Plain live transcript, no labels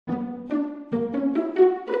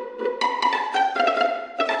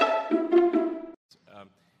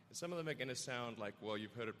some of them are going to sound like, well,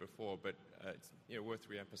 you've heard it before, but it's worth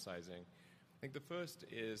re-emphasizing. I think the first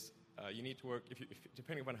is you need to work,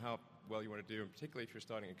 depending upon how well you want to do, and particularly if you're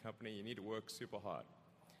starting a company, you need to work super hard.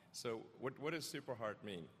 So what does super hard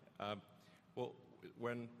mean? Well,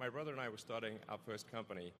 when my brother and I were starting our first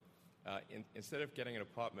company, instead of getting an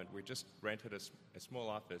apartment, we just rented a small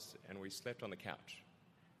office and we slept on the couch.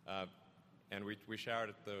 And we showered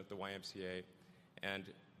at the YMCA, and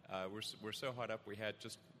we're so hard up we had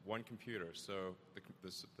just one computer. So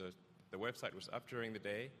the website was up during the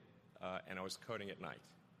day, and I was coding at night,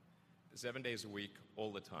 7 days a week,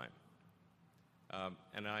 all the time.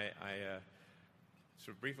 And I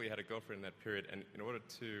sort of briefly had a girlfriend in that period, and in order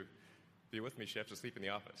to be with me, she had to sleep in the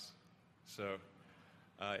office. So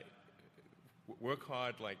work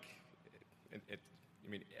hard,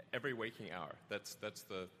 every waking hour. That's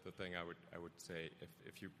the thing I would say,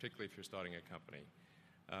 particularly if you're starting a company.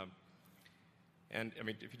 And I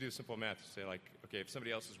mean, if you do simple math, you say okay, if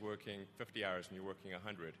somebody else is working 50 hours and you're working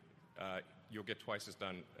 100, you'll get twice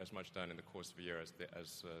as much done in the course of a year as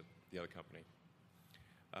the other company.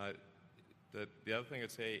 The other thing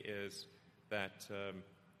I'd say is that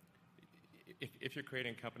if you're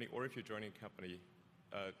creating a company or if you're joining a company,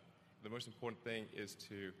 the most important thing is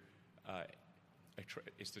to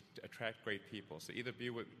attract great people. So either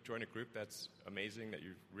join a group that's amazing that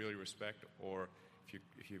you really respect, or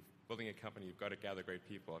if you're building a company, you've got to gather great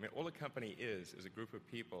people. I mean, all a company is a group of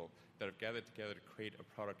people that have gathered together to create a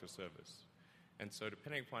product or service. And so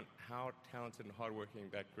depending upon how talented and hardworking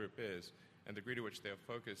that group is and the degree to which they are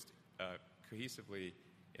focused cohesively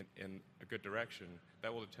in a good direction,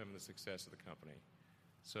 that will determine the success of the company.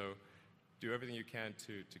 So do everything you can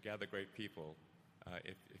to gather great people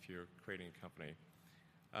if you're creating a company.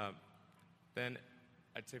 Then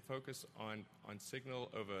I'd say focus on signal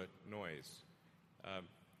over noise.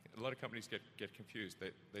 A lot of companies get confused.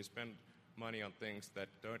 They spend money on things that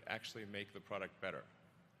don't actually make the product better.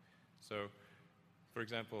 So, for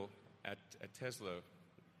example, at Tesla,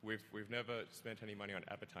 we've never spent any money on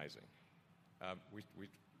advertising. We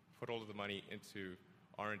put all of the money into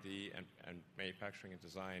R&D and manufacturing and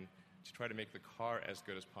design to try to make the car as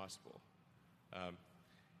good as possible.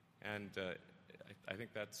 And I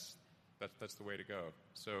think that's the way to go.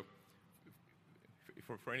 So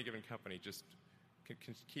for any given company, just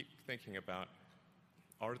can keep thinking about,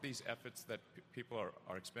 are these efforts that people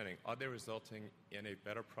are expending, are they resulting in a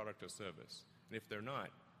better product or service? And if they're not,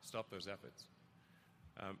 stop those efforts.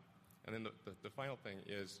 And then the final thing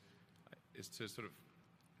is to sort of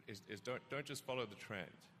don't just follow the trend.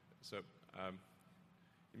 So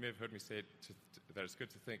you may have heard me say that it's good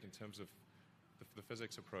to think in terms of the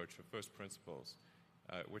physics approach of first principles,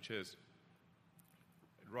 which is,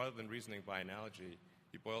 rather than reasoning by analogy,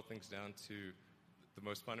 you boil things down to the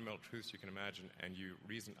most fundamental truths you can imagine, and you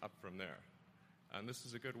reason up from there. And this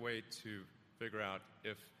is a good way to figure out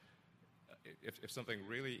if something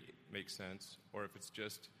really makes sense or if it's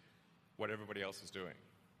just what everybody else is doing.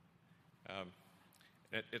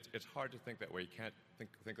 It's hard to think that way. You can't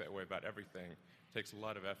think that way about everything. It takes a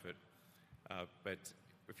lot of effort. But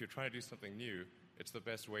if you're trying to do something new, it's the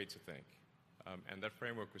best way to think. And that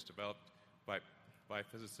framework was developed by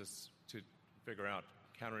physicists to figure out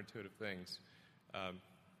counterintuitive things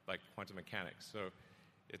like quantum mechanics. So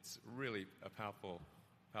it's really a powerful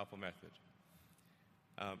method.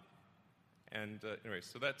 Anyway,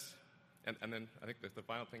 so that's, and then I think the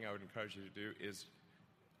final thing I would encourage you to do is,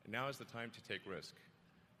 now is the time to take risk.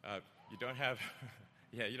 You don't have,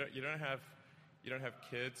 you don't have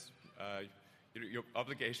kids. Your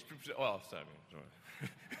obligation. Well, sorry,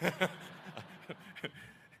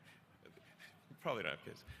 probably don't have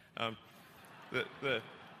kids.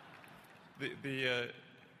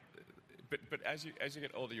 But as you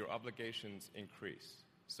get older, your obligations increase.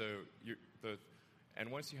 So and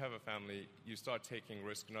once you have a family, you start taking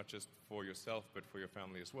risk not just for yourself but for your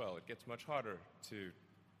family as well. It gets much harder to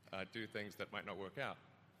do things that might not work out.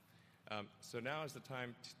 So now is the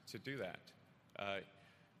time to do that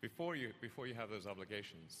before you have those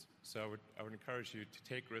obligations. So I would encourage you to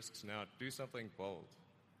take risks now. Do something bold.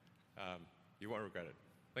 You won't regret it.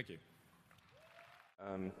 Thank you.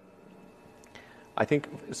 I think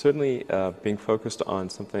certainly being focused on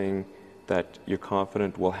something that you're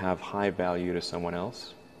confident will have high value to someone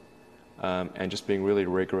else, and just being really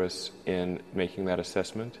rigorous in making that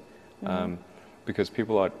assessment, because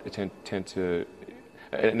people tend to,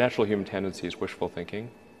 a natural human tendency is wishful thinking.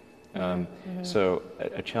 So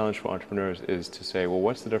a challenge for entrepreneurs is to say, well,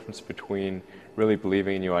 what's the difference between really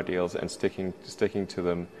believing in your ideals and sticking to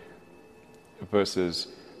them versus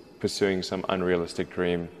pursuing some unrealistic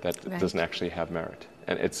dream that doesn't actually have merit?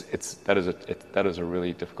 And that is a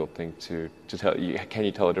really difficult thing to tell. Can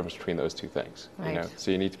you tell the difference between those two things? Right. You know?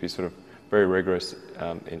 So you need to be sort of very rigorous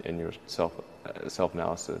in your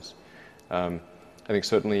self-analysis. I think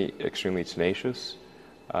certainly extremely tenacious,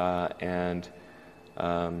 and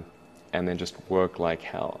then just work like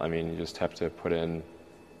hell. I mean, you just have to put in,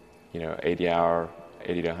 80 to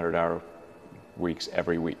 100-hour weeks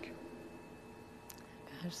every week.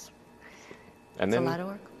 Gosh. And That's then a lot of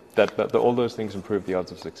work. All those things improve the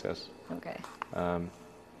odds of success. Okay. I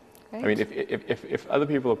mean, if other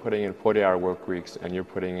people are putting in 40-hour work weeks and you're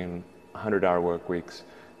putting in 100-hour work weeks,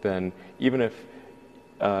 then even if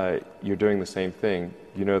you're doing the same thing,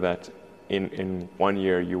 you know that in 1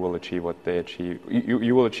 year you will achieve what they achieve.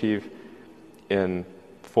 You will achieve in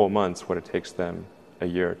 4 months what it takes them a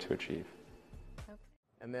year to achieve. Okay.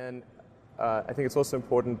 And then I think it's also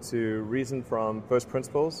important to reason from first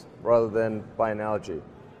principles rather than by analogy.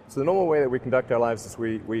 So the normal way that we conduct our lives is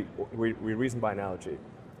we reason by analogy.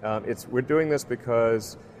 We're doing this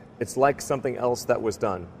because it's like something else that was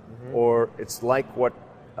done, or it's like what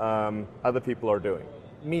other people are doing.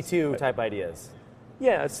 Me Too type ideas.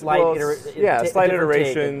 Yeah, Slight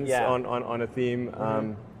iterations take, on a theme,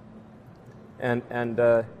 and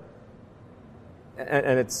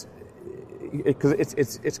it's because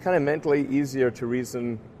it's kind of mentally easier to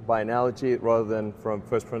reason by analogy rather than from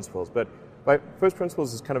first principles. But by first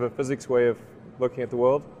principles is kind of a physics way of looking at the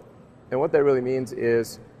world, and what that really means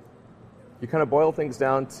is you kind of boil things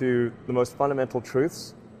down to the most fundamental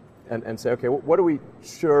truths, and say, okay, what are we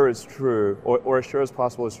sure is true, or as sure as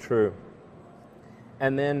possible is true,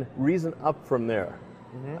 and then reason up from there.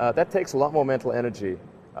 That takes a lot more mental energy.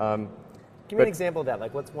 Give me an example of that.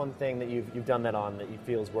 Like, what's one thing that you've done that on that you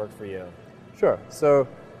feel has worked for you? Sure. So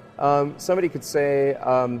somebody could say,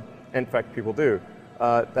 in fact, people do,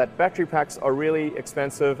 that battery packs are really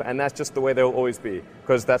expensive, and that's just the way they'll always be,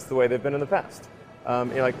 because that's the way they've been in the past.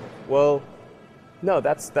 You're like, well, no,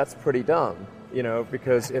 that's pretty dumb,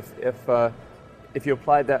 because if you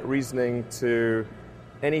applied that reasoning to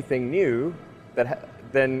anything new,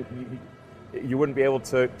 then you wouldn't be able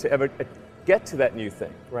to ever get to that new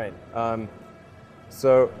thing. Right.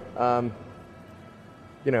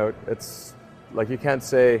 It's like you can't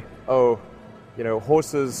say,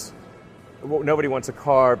 horses, nobody wants a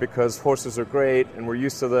car because horses are great and we're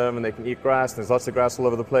used to them and they can eat grass and there's lots of grass all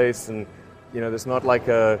over the place, and there's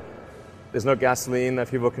no gasoline that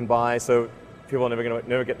people can buy, so people are never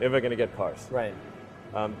going to get cars. Right.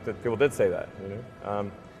 People did say that,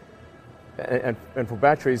 and for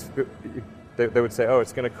batteries, they would say,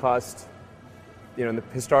 it's going to cost,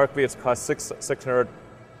 historically it's cost $600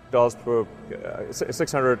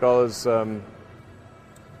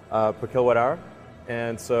 per kilowatt hour,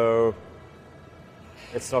 and so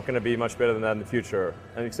it's not going to be much better than that in the future.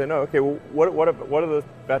 And you say, no, okay, well, what are the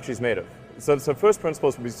batteries made of? So first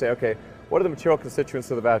principles would be to say, okay, what are the material constituents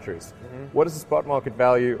of the batteries? What is the spot market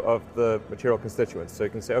value of the material constituents? So you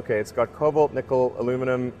can say, okay, it's got cobalt, nickel,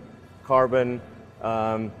 aluminum, carbon,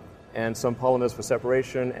 and some polymers for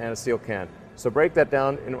separation, and a steel can. So break that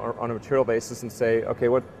down on a material basis and say, okay,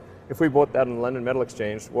 what if we bought that on the London Metal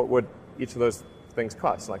Exchange, what would each of those things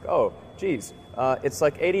cost? Like, it's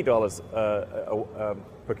like $80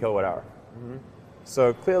 per kilowatt hour.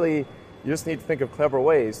 So clearly, you just need to think of clever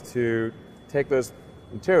ways to take those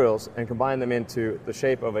materials and combine them into the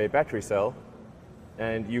shape of a battery cell,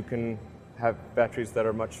 and you can have batteries that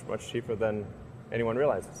are much, much cheaper than anyone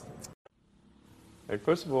realizes.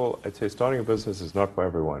 First of all, I'd say starting a business is not for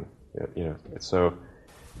everyone. So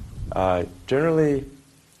generally,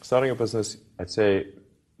 starting a business, I'd say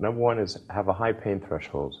number one is have a high pain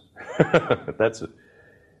threshold. That's it.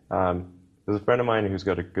 There's a friend of mine who's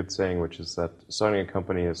got a good saying, which is that starting a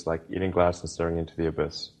company is like eating glass and staring into the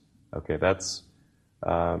abyss. Okay, that's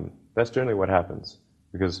generally what happens,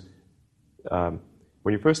 because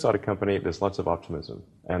when you first start a company, there's lots of optimism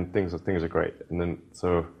and things are great, and then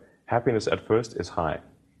so happiness at first is high.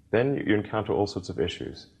 Then you encounter all sorts of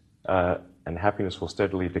issues, and happiness will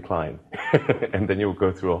steadily decline, and then you'll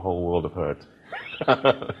go through a whole world of hurt.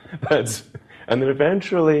 And then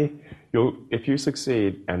eventually, if you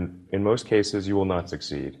succeed, and in most cases you will not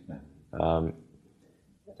succeed,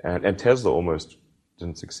 and Tesla almost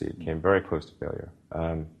didn't succeed, came very close to failure.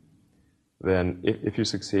 Then if you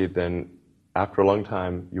succeed, then after a long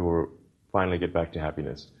time you will finally get back to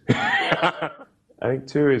happiness. I think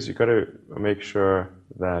too is you've got to make sure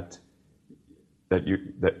that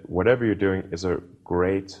whatever you're doing is a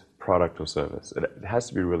great product or service. It has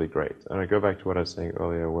to be really great. And I go back to what I was saying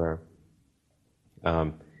earlier, where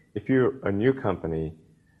if you're a new company,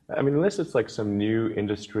 I mean, unless it's like some new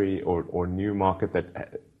industry or new market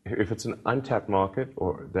that if it's an untapped market,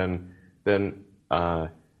 or then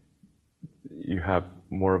you have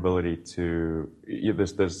more ability to.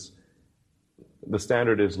 The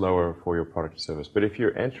standard is lower for your product or service. But if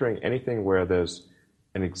you're entering anything where there's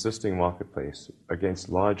an existing marketplace against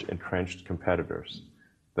large entrenched competitors,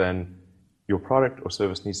 then your product or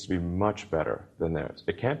service needs to be much better than theirs.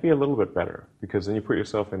 It can't be a little bit better, because then you put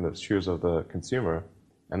yourself in the shoes of the consumer,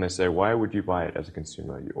 and they say, why would you buy it as a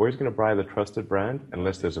consumer? You're always going to buy the trusted brand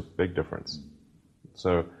unless there's a big difference.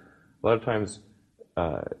 So a lot of times,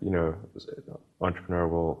 entrepreneur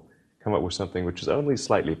will come up with something which is only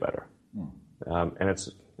slightly better. And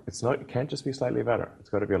it can't just be slightly better. It's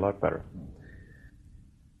got to be a lot better.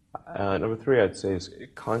 Number 3, I'd say, is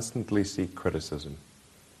constantly seek criticism.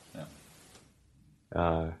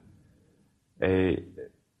 A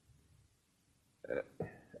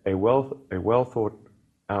well thought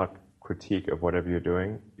out critique of whatever you're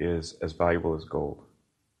doing is as valuable as gold.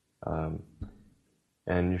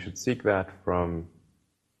 And you should seek that from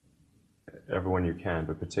everyone you can,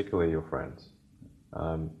 but particularly your friends.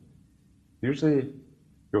 Usually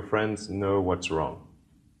your friends know what's wrong,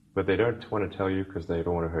 but they don't want to tell you because they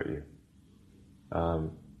don't want to hurt you.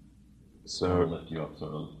 So lift you up,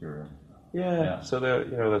 sort of. So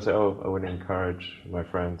they'll say, "Oh, I would encourage my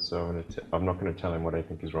friend, so I'm not going to tell him what I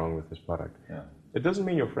think is wrong with his product." Yeah. It doesn't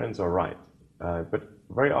mean your friends are right, but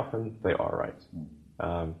very often they are right,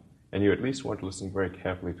 and you at least want to listen very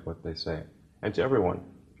carefully to what they say. And to everyone,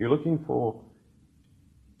 if you're looking for,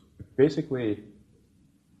 basically,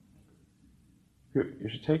 you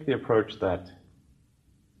should take the approach that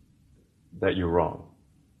you're wrong.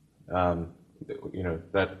 That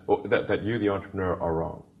you, the entrepreneur, are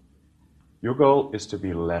wrong. Your goal is to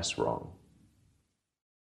be less wrong.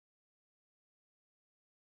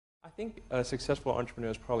 I think successful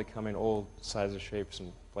entrepreneurs probably come in all sizes, shapes,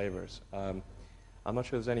 and flavors. I'm not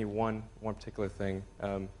sure there's any one particular thing.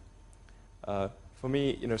 For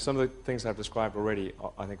me, some of the things I've described already,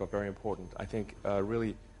 I think, are very important. I think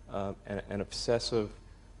really an obsessive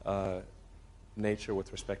nature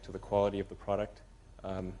with respect to the quality of the product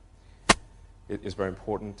is very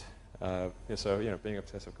important. So, being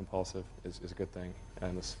obsessive compulsive is a good thing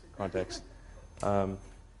in this context.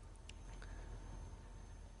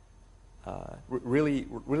 Really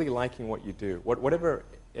liking what you do, whatever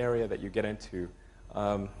area that you get into.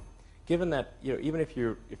 Given that, even if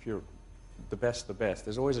you're the best,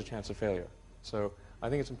 there's always a chance of failure. So I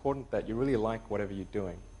think it's important that you really like whatever you're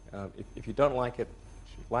doing. If you don't like it,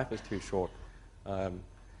 life is too short.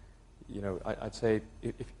 I'd say,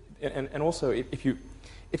 and also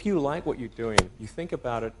if you like what you're doing, you think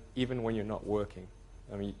about it even when you're not working.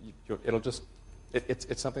 I mean,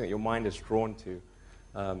 it's something that your mind is drawn to,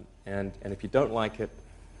 and if you don't like it,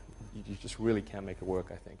 you just really can't make it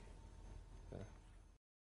work, I think.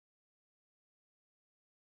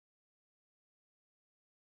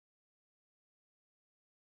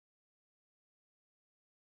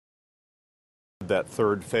 That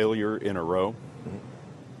third failure in a row,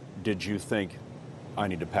 did you think, I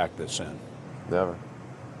need to pack this in? Never.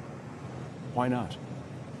 Why not?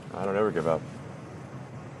 I don't ever give up.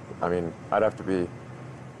 I mean, I'd have to be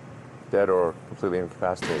dead or completely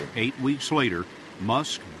incapacitated. 8 weeks later,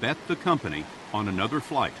 Musk bet the company on another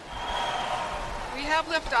flight. We have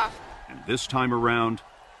liftoff. And this time around,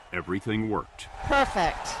 everything worked.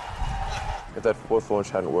 Perfect. If that fourth launch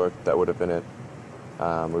hadn't worked, that would have been it.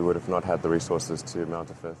 We would have not had the resources to mount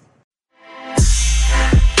a fifth.